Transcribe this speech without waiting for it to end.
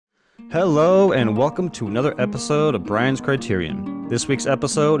Hello and welcome to another episode of Brian's Criterion. This week's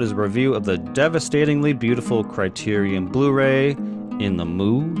episode is a review of the devastatingly beautiful Criterion Bluray, In the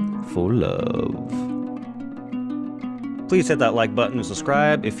Mood for Love. Please hit that like button and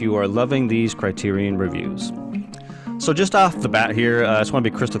subscribe if you are loving these Criterion reviews. So just off the bat here, I just want to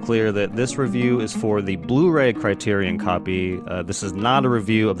be crystal clear that this review is for the Blu-ray Criterion copy. This is not a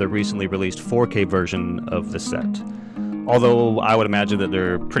review of the recently released 4K version of the set, although I would imagine that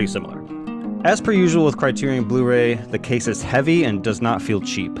they're pretty similar. As per usual with Criterion Blu-ray, the case is heavy and does not feel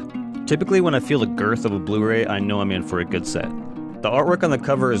cheap. Typically when I feel the girth of a Blu-ray, I know I'm in for a good set. The artwork on the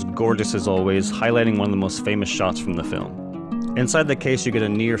cover is gorgeous as always, highlighting one of the most famous shots from the film. Inside the case you get a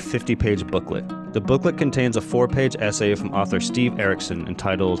near 50-page booklet. The booklet contains a 4-page essay from author Steve Erickson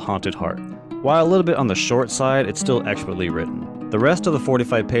entitled Haunted Heart. While a little bit on the short side, it's still expertly written. The rest of the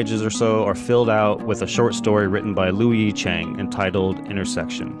 45 pages or so are filled out with a short story written by Louis Chang entitled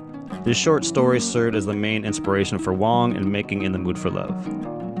Intersection. This short story served as the main inspiration for Wong in making In the Mood for Love.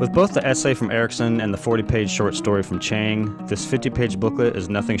 With both the essay from Erickson and the 40-page short story from Chang, this 50-page booklet is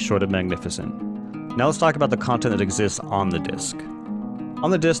nothing short of magnificent. Now let's talk about the content that exists on the disc. On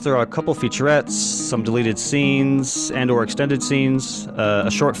the disc there are a couple featurettes, some deleted scenes and or extended scenes, a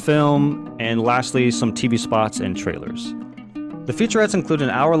short film, and lastly some TV spots and trailers. The featurettes include an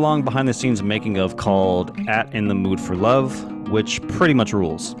hour-long behind-the-scenes making-of called At In the Mood for Love, which pretty much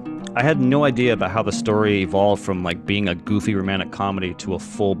rules. I had no idea about how the story evolved from being a goofy romantic comedy to a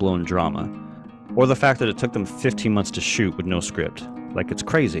full-blown drama, or the fact that it took them 15 months to shoot with no script. It's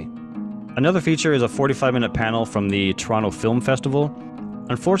crazy. Another feature is a 45-minute panel from the Toronto Film Festival.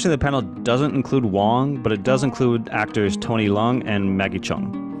 Unfortunately, the panel doesn't include Wong, but it does include actors Tony Leung and Maggie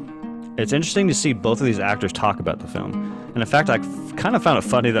Cheung. It's interesting to see both of these actors talk about the film. And in fact, I kind of found it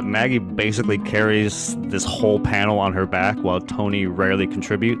funny that Maggie basically carries this whole panel on her back while Tony rarely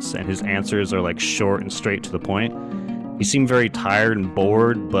contributes, and his answers are short and straight to the point. He seemed very tired and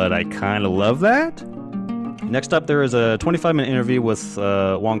bored, but I kind of love that. Next up, there is a 25-minute interview with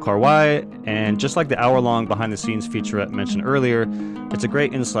kar-wai, and just like the hour-long behind-the-scenes featurette mentioned earlier, it's a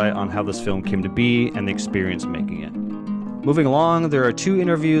great insight on how this film came to be and the experience making it. Moving along, there are two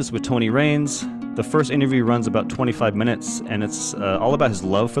interviews with Tony Raines. The first interview runs about 25 minutes, and it's all about his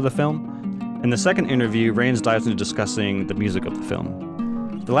love for the film. In the second interview, Raines dives into discussing the music of the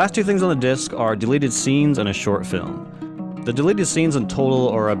film. The last two things on the disc are deleted scenes and a short film. The deleted scenes in total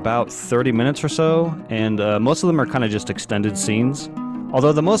are about 30 minutes or so, and most of them are kind of just extended scenes.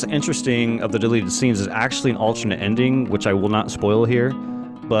 Although the most interesting of the deleted scenes is actually an alternate ending, which I will not spoil here.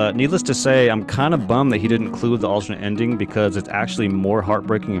 But needless to say, I'm kind of bummed that he didn't include the alternate ending because it's actually more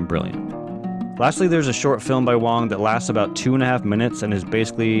heartbreaking and brilliant. Lastly, there's a short film by Wong that lasts about 2.5 minutes and is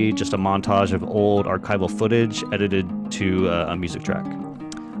basically just a montage of old archival footage edited to a music track.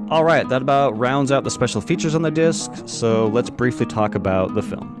 Alright, that about rounds out the special features on the disc, so let's briefly talk about the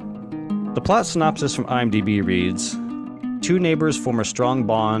film. The plot synopsis from IMDb reads, two neighbors form a strong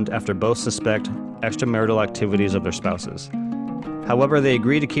bond after both suspect extramarital activities of their spouses. However, they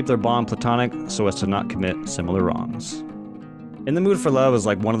agree to keep their bond platonic so as to not commit similar wrongs. In the Mood for Love is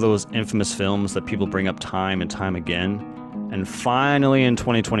one of those infamous films that people bring up time and time again, and finally in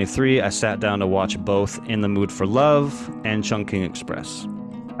 2023 I sat down to watch both In the Mood for Love and Chungking Express.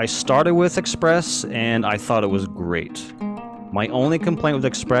 I started with Express, and I thought it was great. My only complaint with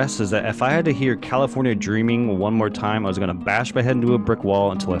Express is that if I had to hear California Dreaming one more time, I was going to bash my head into a brick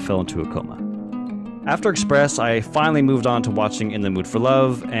wall until I fell into a coma. After Express, I finally moved on to watching In the Mood for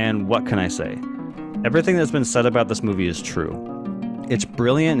Love, and what can I say? Everything that's been said about this movie is true. It's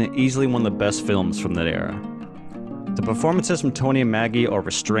brilliant and easily one of the best films from that era. The performances from Tony and Maggie are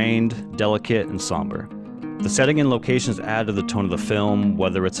restrained, delicate, and somber. The setting and locations add to the tone of the film,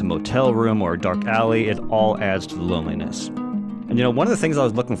 whether it's a motel room or a dark alley, it all adds to the loneliness. And one of the things I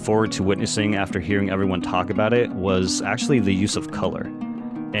was looking forward to witnessing after hearing everyone talk about it was actually the use of color.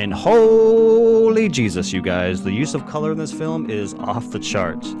 And holy Jesus, you guys, the use of color in this film is off the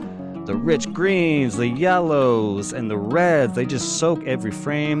charts. The rich greens, the yellows, and the reds, they just soak every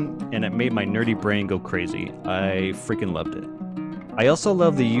frame, and it made my nerdy brain go crazy. I freaking loved it. I also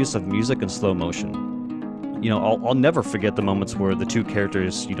love the use of music in slow motion. I'll never forget the moments where the two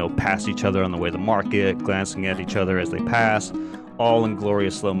characters, pass each other on the way to market, glancing at each other as they pass, all in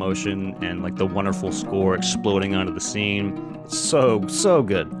glorious slow motion, and the wonderful score exploding onto the scene. So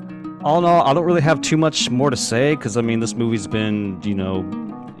good. All in all, I don't really have too much more to say, because, this movie's been,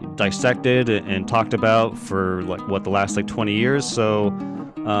 dissected and talked about for, the last, 20 years, so,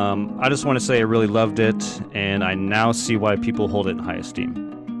 I just want to say I really loved it, and I now see why people hold it in high esteem.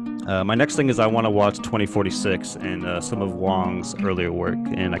 My next thing is I want to watch 2046 and some of Wong's earlier work,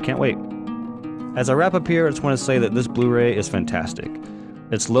 and I can't wait. As I wrap up here, I just want to say that this Blu-ray is fantastic.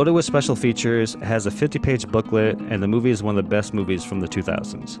 It's loaded with special features, has a 50-page booklet, and the movie is one of the best movies from the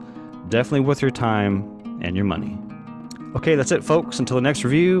 2000s. Definitely worth your time and your money. Okay, that's it, folks. Until the next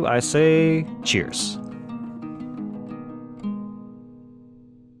review, I say cheers.